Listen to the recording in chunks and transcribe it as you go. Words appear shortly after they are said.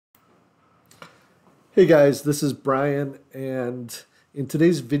Hey guys, this is Brian, and in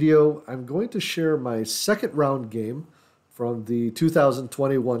today's video, I'm going to share my second round game from the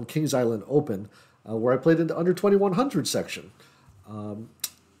 2021 Kings Island Open, where I played in the under 2100 section. Um,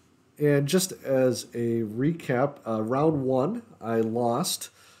 and just as a recap, round one, I lost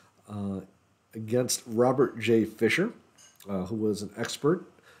uh, against Robert J. Fisher, who was an expert.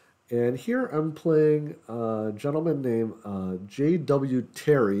 And here I'm playing a gentleman named J.W.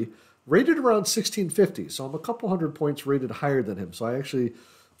 Terry, rated around 1650. So I'm a couple hundred points rated higher than him. So I actually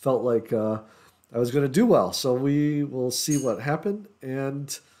felt like I was going to do well. So we will see what happened,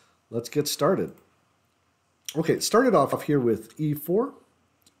 and let's get started. Okay, it started off here with e4.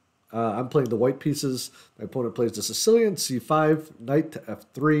 I'm playing the white pieces. My opponent plays the Sicilian, c5, knight to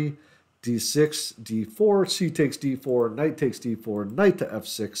f3, d6, d4, c takes d4, knight takes d4, knight to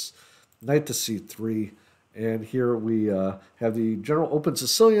f6, knight to c3. And here we have the general open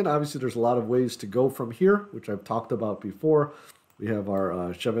Sicilian. Obviously, there's a lot of ways to go from here, which I've talked about before. We have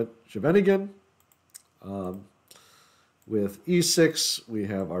our Scheveningen with e6. We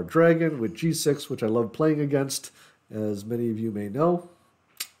have our dragon with g6, which I love playing against, as many of you may know.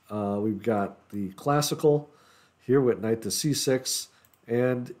 We've got the classical here with knight to c6,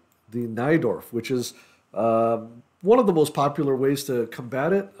 and the Najdorf, which is one of the most popular ways to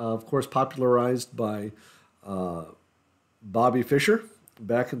combat it. Of course, popularized by Bobby Fischer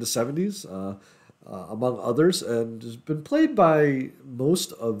back in the 70s, among others, and has been played by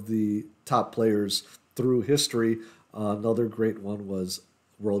most of the top players through history. Another great one was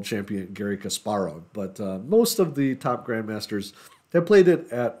world champion Garry Kasparov, but most of the top grandmasters have played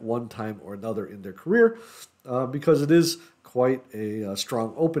it at one time or another in their career because it is quite a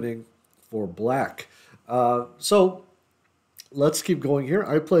strong opening for black. So let's keep going here.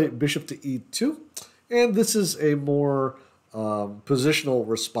 I play bishop to e2, and this is a more positional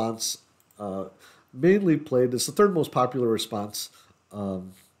response, mainly played. It's the third most popular response,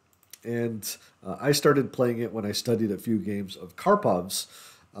 and I started playing it when I studied a few games of Karpov's,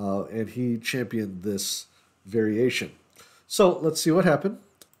 and he championed this variation. So let's see what happened.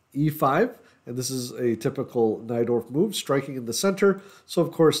 e5, and this is a typical Najdorf move, striking in the center. So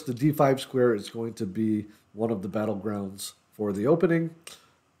of course the d5 square is going to be one of the battlegrounds for the opening.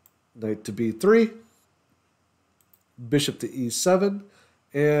 Knight to b3, bishop to e7,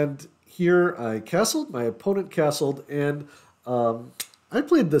 and here I castled, my opponent castled, and I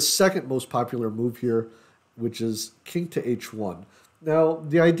played the second most popular move here, which is king to h1. Now,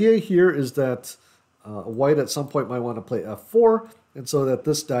 the idea here is that white at some point might want to play f4, and so that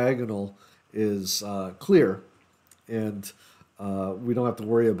this diagonal is clear, and we don't have to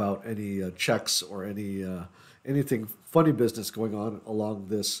worry about any checks or anything funny business going on along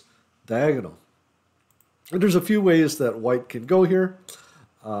this diagonal. And there's a few ways that white can go here.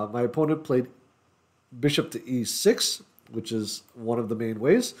 My opponent played bishop to e6, which is one of the main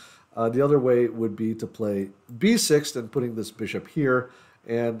ways. The other way would be to play b6 and putting this bishop here,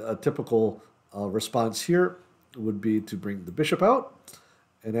 and a typical response here would be to bring the bishop out,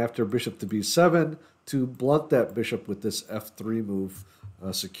 and after bishop to b7, to blunt that bishop with this f3 move,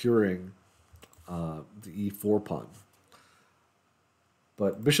 securing the e4 pawn.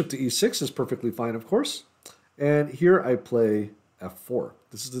 But bishop to e6 is perfectly fine, of course. And here I play f4.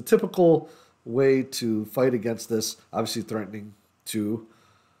 This is the typical way to fight against this, obviously threatening to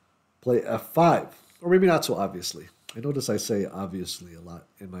play f5, or maybe not so obviously. I notice I say obviously a lot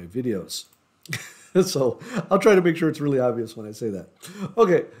in my videos. So I'll try to make sure it's really obvious when I say that.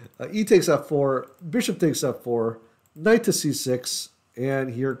 Okay, e takes f4, bishop takes f4, knight to c6,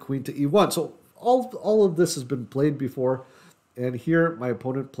 and here queen to e1. So all of this has been played before, and here my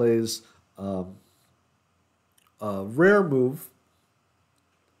opponent plays a rare move,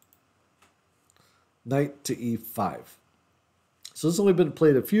 knight to e5. So this has only been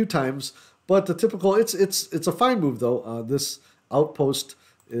played a few times, but the typical, it's a fine move though. This outpost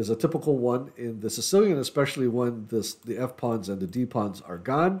is a typical one in the Sicilian, especially when the f pawns and the d pawns are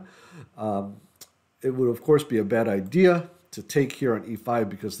gone. It would of course be a bad idea to take here on e5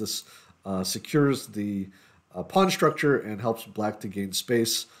 because this secures the pawn structure and helps black to gain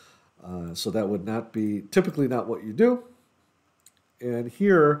space. So that would not be typically not what you do. And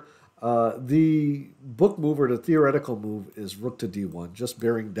here the book move or the theoretical move is rook to d1, just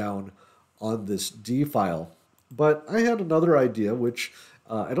bearing down on this d file. But I had another idea, which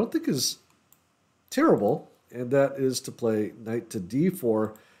I don't think is terrible, and that is to play knight to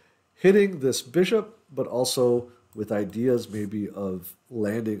d4, hitting this bishop, but also with ideas maybe of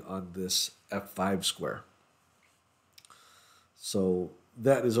landing on this f5 square. So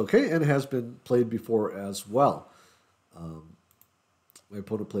that is okay and has been played before as well. My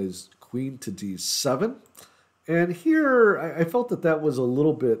opponent plays queen to d7. And here, I felt that that was a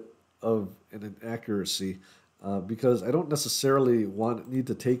little bit of an inaccuracy because I don't necessarily need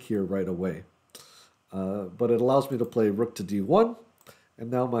to take here right away. But it allows me to play rook to d1.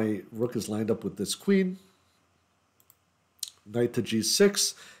 And now my rook is lined up with this queen. Knight to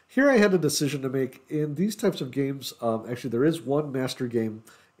g6. Here I had a decision to make. In these types of games, actually there is one master game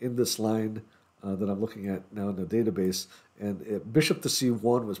in this line that I'm looking at now in the database, and bishop to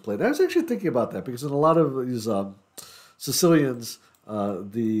c1 was played. I was actually thinking about that because in a lot of these Sicilians,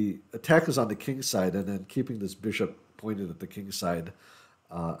 the attack is on the king side, and then keeping this bishop pointed at the king side,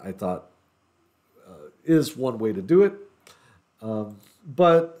 I thought is one way to do it.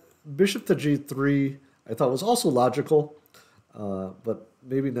 But bishop to g3 I thought was also logical, but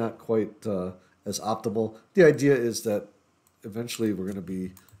maybe not quite as optimal. The idea is that eventually we're going to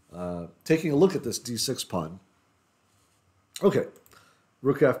be taking a look at this d6 pawn. Okay,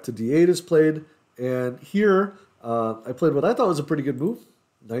 rook f to d8 is played, and here I played what I thought was a pretty good move,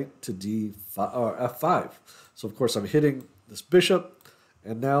 knight to d5 or f5. So of course I'm hitting this bishop,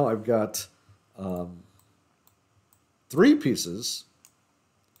 and now I've got 3 pieces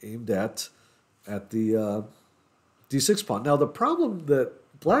aimed at the d6 pawn. Now the problem that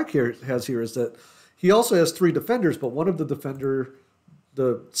black has here is that he also has 3 defenders, but one of the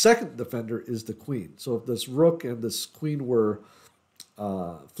second defender is the queen. So if this rook and this queen were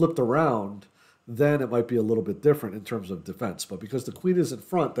flipped around, then it might be a little bit different in terms of defense. But because the queen is in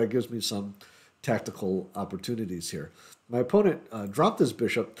front, that gives me some tactical opportunities here. My opponent dropped his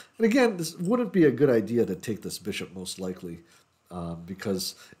bishop. And again, this wouldn't be a good idea to take this bishop most likely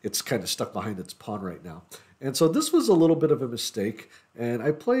because it's kind of stuck behind its pawn right now. And so this was a little bit of a mistake. And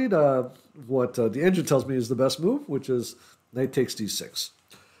I played what the engine tells me is the best move, which is knight takes d6.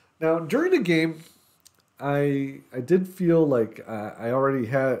 Now, during the game, I did feel like I already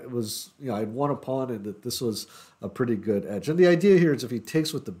had, I had won a pawn and that this was a pretty good edge. And the idea here is if he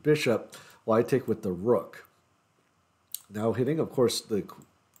takes with the bishop, well, I take with the rook. Now hitting, of course, the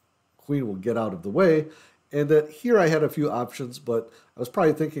queen will get out of the way. And that here I had a few options, but I was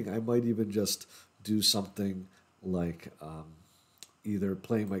probably thinking I might even just do something like either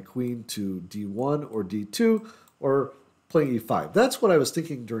playing my queen to d1 or d2 or playing e5. That's what I was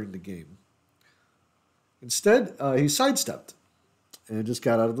thinking during the game. Instead, he sidestepped and just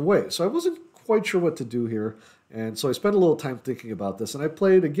got out of the way. So I wasn't quite sure what to do here. And so I spent a little time thinking about this. And I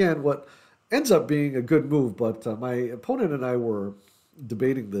played, again, what ends up being a good move. But my opponent and I were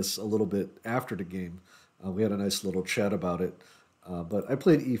debating this a little bit after the game. We had a nice little chat about it. But I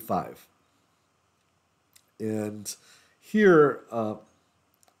played e5. And here,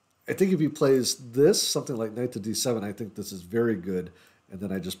 I think if he plays this, something like knight to d7, I think this is very good. And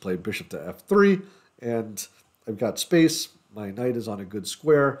then I just play bishop to f3. And I've got space. My knight is on a good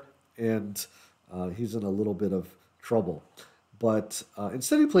square. And he's in a little bit of trouble. But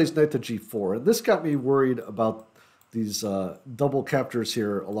instead he plays knight to g4. And this got me worried about these double captures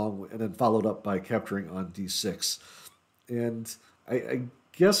here, and then followed up by capturing on d6. And I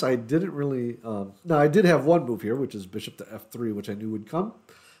guess I didn't really... no, I did have one move here, which is bishop to f3, which I knew would come.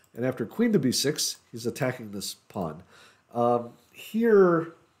 And after queen to b6, he's attacking this pawn.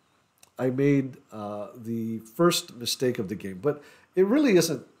 Here, I made the first mistake of the game. But it really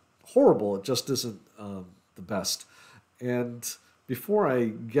isn't horrible. It just isn't the best. And before I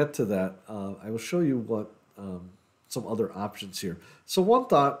get to that, I will show you what some other options here. So one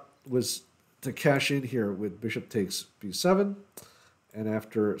thought was to cash in here with bishop takes b7. And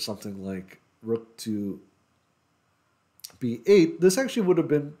after something like rook to b8, this actually would have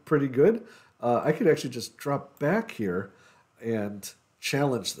been pretty good. I could actually just drop back here and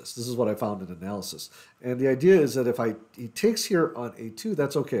challenge this. This is what I found in analysis. And the idea is that if he takes here on a2,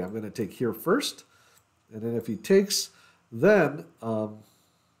 that's okay. I'm going to take here first. And then if he takes, then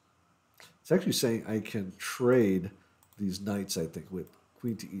it's actually saying I can trade these knights, I think, with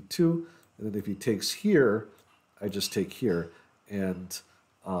queen to e2. And then if he takes here, I just take here. And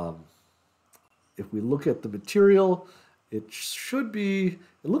if we look at the material, it should be,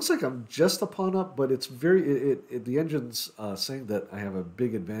 it looks like I'm just a pawn up, but it's very, the engine's saying that I have a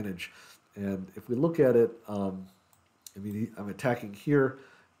big advantage. And if we look at it, I mean, I'm attacking here.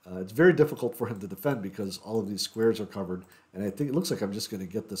 It's very difficult for him to defend because all of these squares are covered. And I think it looks like I'm just going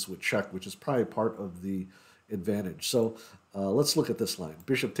to get this with check, which is probably part of the advantage. So let's look at this line.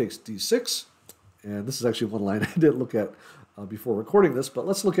 Bishop takes d6. And this is actually one line I didn't look at before recording this, but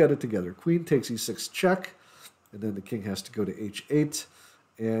let's look at it together. Queen takes e6 check. And then the king has to go to h8.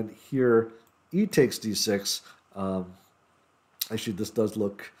 And here, e takes d6. Actually, this does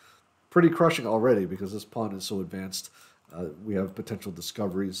look pretty crushing already because this pawn is so advanced. We have potential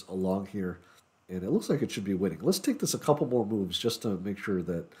discoveries along here, and it looks like it should be winning. Let's take this a couple more moves just to make sure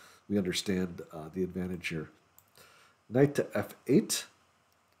that we understand the advantage here. Knight to f8,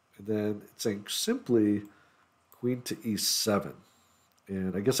 and then it's saying simply queen to e7.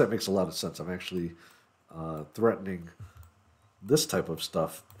 And I guess that makes a lot of sense. I'm actually threatening this type of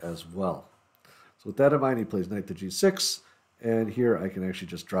stuff as well. So with that in mind, he plays knight to g6, and here I can actually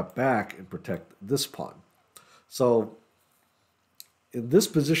just drop back and protect this pawn. So in this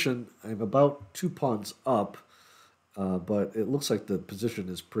position, I'm about 2 pawns up, but it looks like the position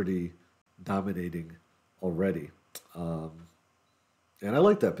is pretty dominating already. And I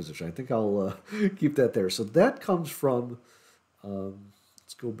like that position. I think I'll keep that there. So that comes from,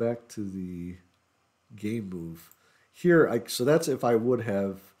 let's go back to the game move. Here, so that's if I would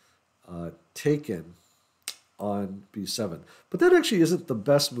have taken on b7. But that actually isn't the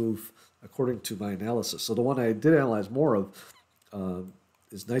best move according to my analysis. So the one I did analyze more of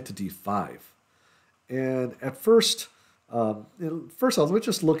is knight to d5. And at first, first off, let's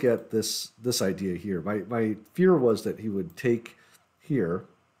just look at this idea here. My fear was that he would take here.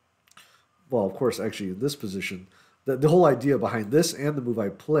 Well, of course, actually in this position, the whole idea behind this and the move I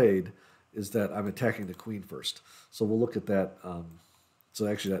played is that I'm attacking the queen first. So we'll look at that. So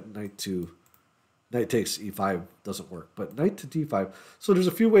actually that knight takes e5 doesn't work, but knight to d5. So there's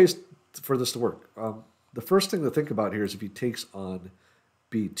a few ways for this to work. The first thing to think about here is if he takes on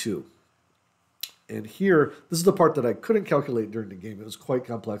b2. And here, this is the part that I couldn't calculate during the game. It was quite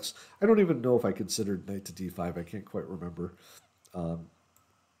complex. I don't even know if I considered knight to d5. I can't quite remember.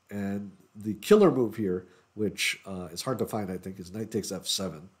 And the killer move here, which is hard to find, I think, is knight takes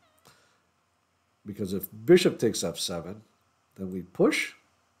f7. Because if bishop takes f7, then we push.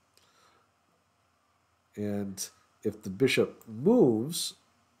 And if the bishop moves,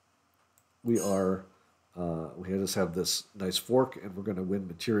 we just have this nice fork, and we're going to win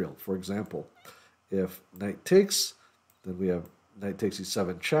material. For example, if knight takes, then we have knight takes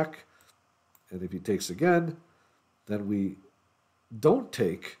e7 check. And if he takes again, then we don't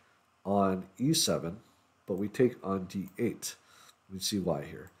take on e7, but we take on d8. We see why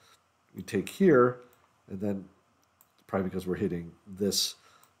here. We take here, and then probably because we're hitting this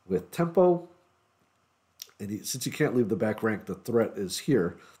with tempo. And since he can't leave the back rank, the threat is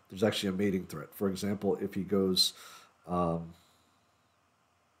here. There's actually a mating threat. For example, if he goes, well,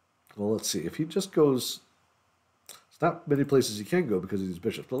 let's see. If he just goes, there's not many places he can go because of these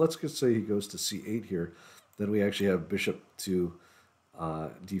bishops. But let's just say he goes to c8 here. Then we actually have bishop to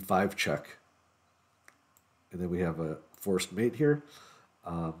d5 check. And then we have a forced mate here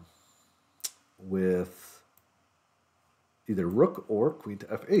with either rook or queen to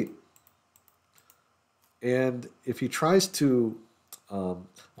f8. And if he tries to, of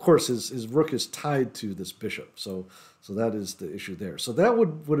course, his rook is tied to this bishop, so that is the issue there. So that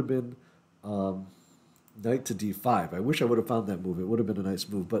would have been knight to d5. I wish I would have found that move. It would have been a nice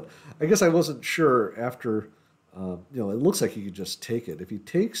move, but I guess I wasn't sure after. It looks like he could just take it. If he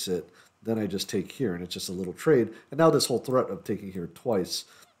takes it, then I just take here, and it's just a little trade. And now this whole threat of taking here twice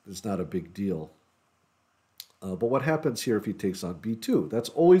is not a big deal. But what happens here if he takes on b2? That's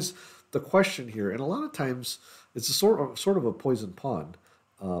always the question here, and a lot of times it's a sort of a poison pawn.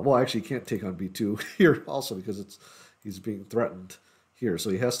 Well, actually, he can't take on b2 here also because he's being threatened here.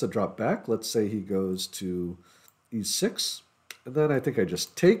 So he has to drop back. Let's say he goes to e6, and then I think I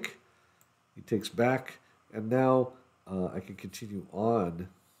just take. He takes back, and now I can continue on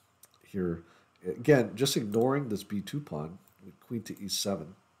here. Again, just ignoring this b2 pawn, with queen to e7,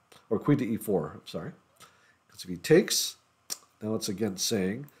 or queen to e4, I'm sorry. Because if he takes, now it's again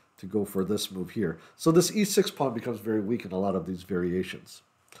saying to go for this move here. So this e6 pawn becomes very weak in a lot of these variations.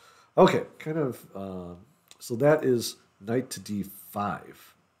 Okay, so that is knight to d5.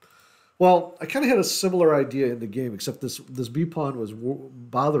 Well, I kind of had a similar idea in the game, except this b pawn was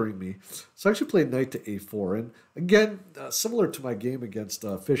bothering me. So I actually played knight to a4. And again, similar to my game against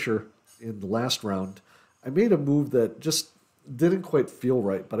Fischer in the last round, I made a move that just didn't quite feel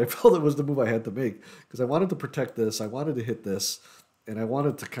right, but I felt it was the move I had to make because I wanted to protect this, I wanted to hit this, and I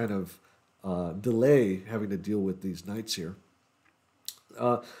wanted to kind of delay having to deal with these knights here.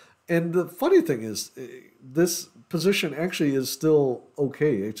 And the funny thing is, this position actually is still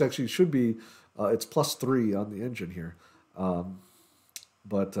okay. It actually should be, it's +3 on the engine here.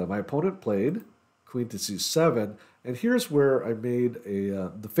 But my opponent played queen to c7, and here's where I made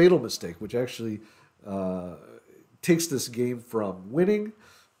the fatal mistake, which actually takes this game from winning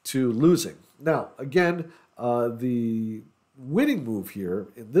to losing. Now, again, the winning move here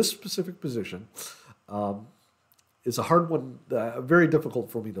in this specific position is a hard one, very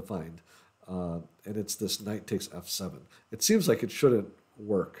difficult for me to find. and it's this knight takes f7. It seems like it shouldn't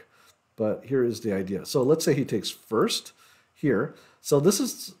work, but here is the idea. So let's say he takes first here. So this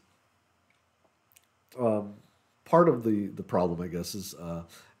is part of the problem, I guess, is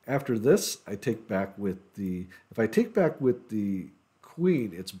after this, I take back with the... If I take back with the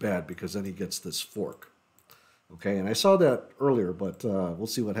queen, it's bad because then he gets this fork. Okay, and I saw that earlier, but we'll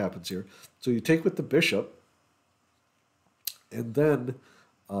see what happens here. So you take with the bishop, and then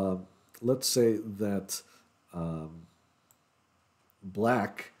let's say that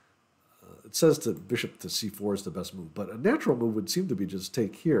black, it says that bishop to c4 is the best move, but a natural move would seem to be just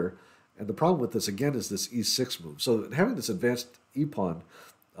take here. And the problem with this, again, is this e6 move. So having this advanced e-pawn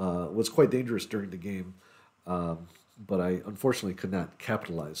was quite dangerous during the game, but I unfortunately could not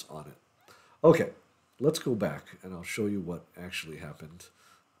capitalize on it. Okay. Let's go back, and I'll show you what actually happened,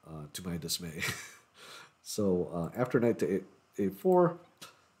 to my dismay. So after knight to a4,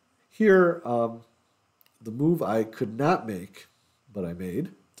 here, the move I could not make, but I made,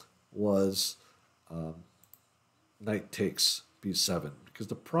 was knight takes b7. Because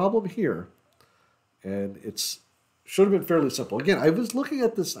the problem here, and it's should have been fairly simple. Again, I was looking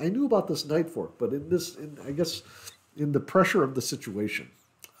at this, I knew about this knight fork, but I guess in the pressure of the situation,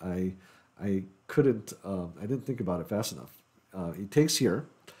 I couldn't, I didn't think about it fast enough. He takes here,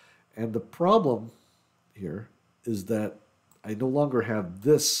 and the problem here is that I no longer have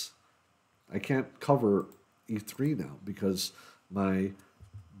this. I can't cover e3 now because my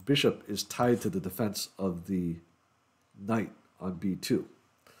bishop is tied to the defense of the knight on b2.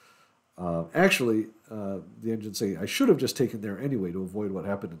 Actually, the engine's saying I should have just taken there anyway to avoid what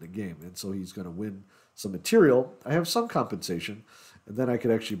happened in the game, and so he's going to win some material. I have some compensation, and then I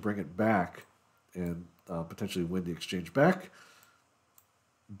could actually bring it back and potentially win the exchange back.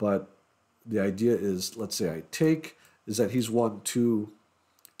 But the idea is, let's say I take, is that he's won two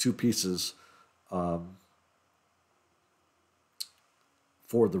pieces for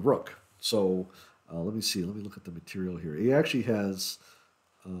the rook. So let me see. Let me look at the material here. He actually has,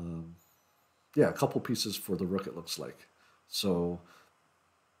 yeah, a couple pieces for the rook, it looks like. So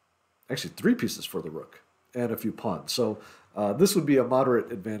actually 3 pieces for the rook and a few pawns. So this would be a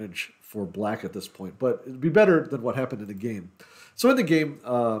moderate advantage for black at this point, but it'd be better than what happened in the game. So in the game,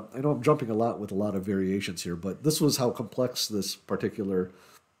 I know I'm jumping a lot with a lot of variations here, but this was how complex this particular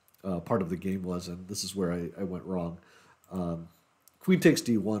part of the game was, and this is where I went wrong. Queen takes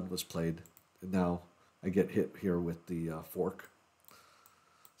d1 was played, and now I get hit here with the fork.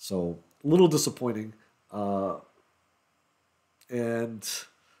 So a little disappointing. And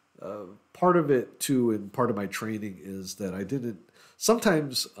part of it, too, and part of my training is that I didn't...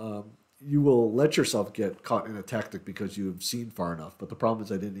 Sometimes you will let yourself get caught in a tactic because you've seen far enough. But the problem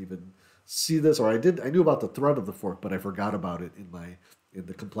is I didn't even see this, or I knew about the threat of the fork, but I forgot about it in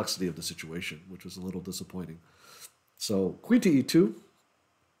the complexity of the situation, which was a little disappointing. So queen to e2,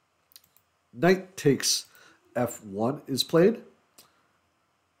 knight takes f1 is played,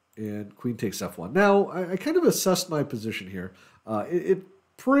 and queen takes f1. Now, I kind of assessed my position here. It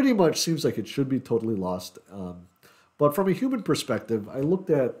pretty much seems like it should be totally lost. But from a human perspective, I looked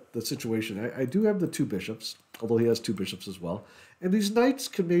at the situation. I do have the 2 bishops, although he has 2 bishops as well. And these knights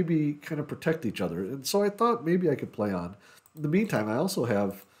can maybe kind of protect each other. And so I thought maybe I could play on. In the meantime, I also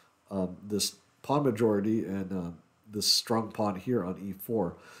have this pawn majority and this strong pawn here on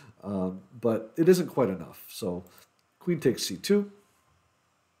e4. But it isn't quite enough. So queen takes c2.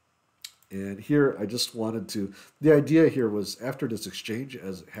 And here I just wanted to... The idea here was after this exchange,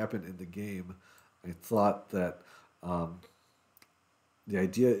 as happened in the game, I thought that the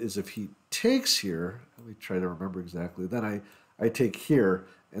idea is if he takes here, let me try to remember exactly, then I take here,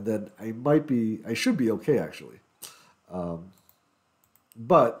 and then I should be okay, actually.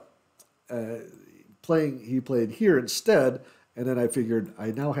 But he played here instead, and then I figured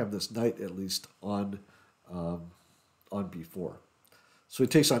I now have this knight at least on b4. So he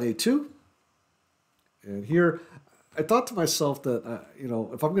takes on a2, and here I thought to myself that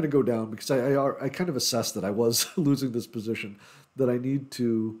if I'm going to go down, because I kind of assessed that I was losing this position, that I need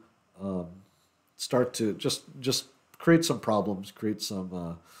to start to just create some problems, create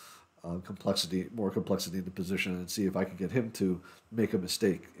some complexity, more complexity in the position, and see if I can get him to make a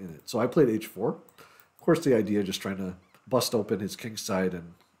mistake in it. So I played h4. Of course, the idea just trying to bust open his king side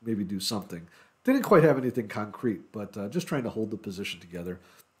and maybe do something. Didn't quite have anything concrete, but just trying to hold the position together.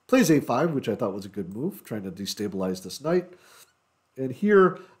 Plays a5, which I thought was a good move, trying to destabilize this knight. And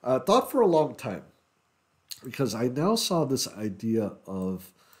here, thought for a long time, because I now saw this idea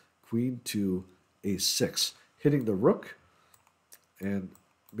of queen to a6, hitting the rook, and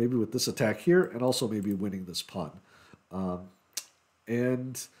maybe with this attack here, and also maybe winning this pawn.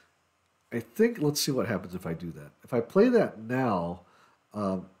 And I think, let's see what happens if I do that. If I play that now,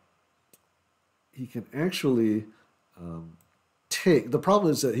 um, he can actually take. The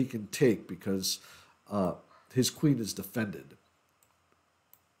problem is that he can take because uh, his queen is defended.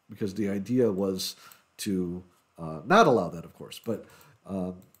 Because the idea was to not allow that, of course. But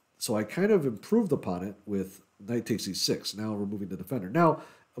so I kind of improved upon it with knight takes e6, now removing the defender. Now,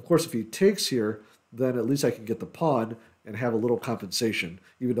 of course, if he takes here, then at least I can get the pawn and have a little compensation,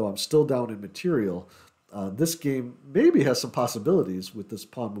 even though I'm still down in material. This game maybe has some possibilities with this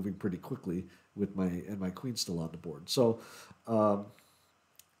pawn moving pretty quickly with my queen still on the board. So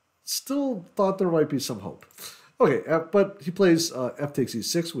still thought there might be some hope. Okay, but he plays f takes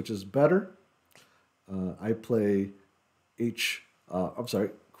e6, which is better. I play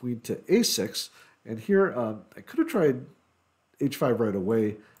queen to a6, and here I could have tried h5 right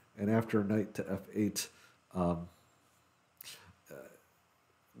away, and after knight to f8,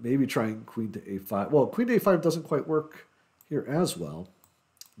 maybe trying queen to a5. Well, queen to a5 doesn't quite work here as well,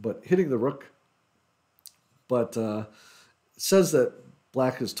 but hitting the rook. But it says that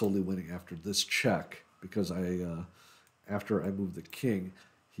black is totally winning after this check, because after I move the king,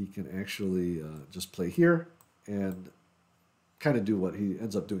 he can actually just play here and kind of do what he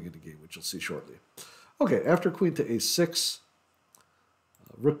ends up doing in the game, which you'll see shortly. Okay, after queen to a6,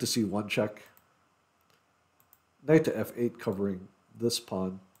 rook to c1 check, knight to f8 covering this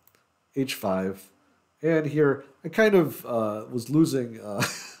pawn, h5, and here I kind of was losing a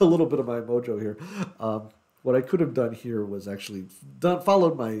little bit of my mojo here. What I could have done here was actually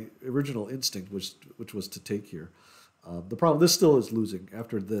followed my original instinct, which was to take here. The problem, this still is losing.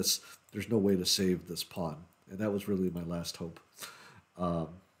 After this, there's no way to save this pawn, and that was really my last hope. But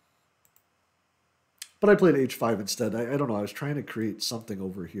I played h5 instead. I don't know, I was trying to create something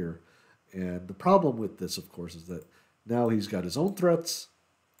over here. And the problem with this, of course, is that now he's got his own threats.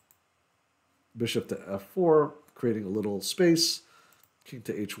 Bishop to f4, creating a little space. King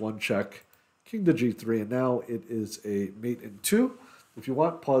to h1 check. King to g3, and now it is a mate in 2. If you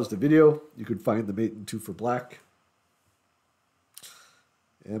want, pause the video. You can find the mate in 2 for black.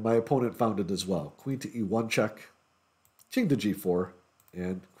 And my opponent found it as well. Queen to e1 check, king to g4,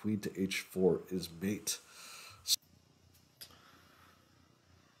 and queen to h4 is mate.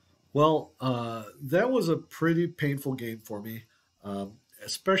 Well, that was a pretty painful game for me,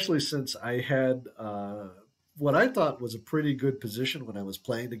 especially since I had what I thought was a pretty good position when I was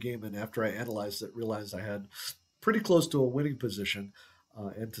playing the game, and after I analyzed it, realized I had pretty close to a winning position,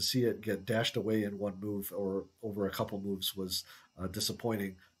 and to see it get dashed away in one move or over a couple moves was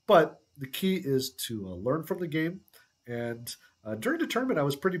disappointing. But the key is to learn from the game, and during the tournament, I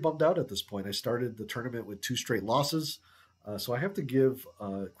was pretty bummed out at this point. I started the tournament with 2 straight losses, so I have to give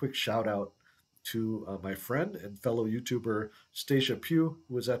a quick shout out to my friend and fellow YouTuber Stacia Pugh,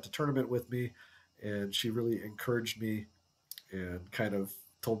 who was at the tournament with me, and she really encouraged me and kind of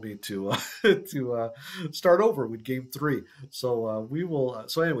told me to to start over with game 3. So we will.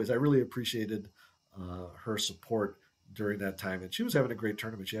 So, anyways, I really appreciated her support during that time, and she was having a great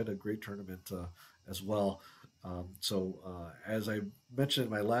tournament. She had a great tournament as well. As I mentioned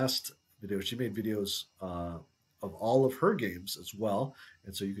in my last video, she made videos of all of her games as well,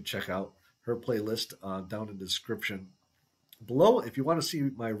 and so you can check out her playlist down in the description below. If you want to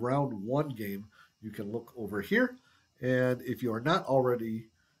see my round 1 game, you can look over here. And if you are not already,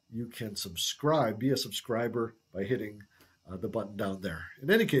 you can subscribe, be a subscriber by hitting the button down there.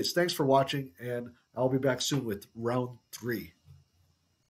 In any case, thanks for watching, and I'll be back soon with round 3.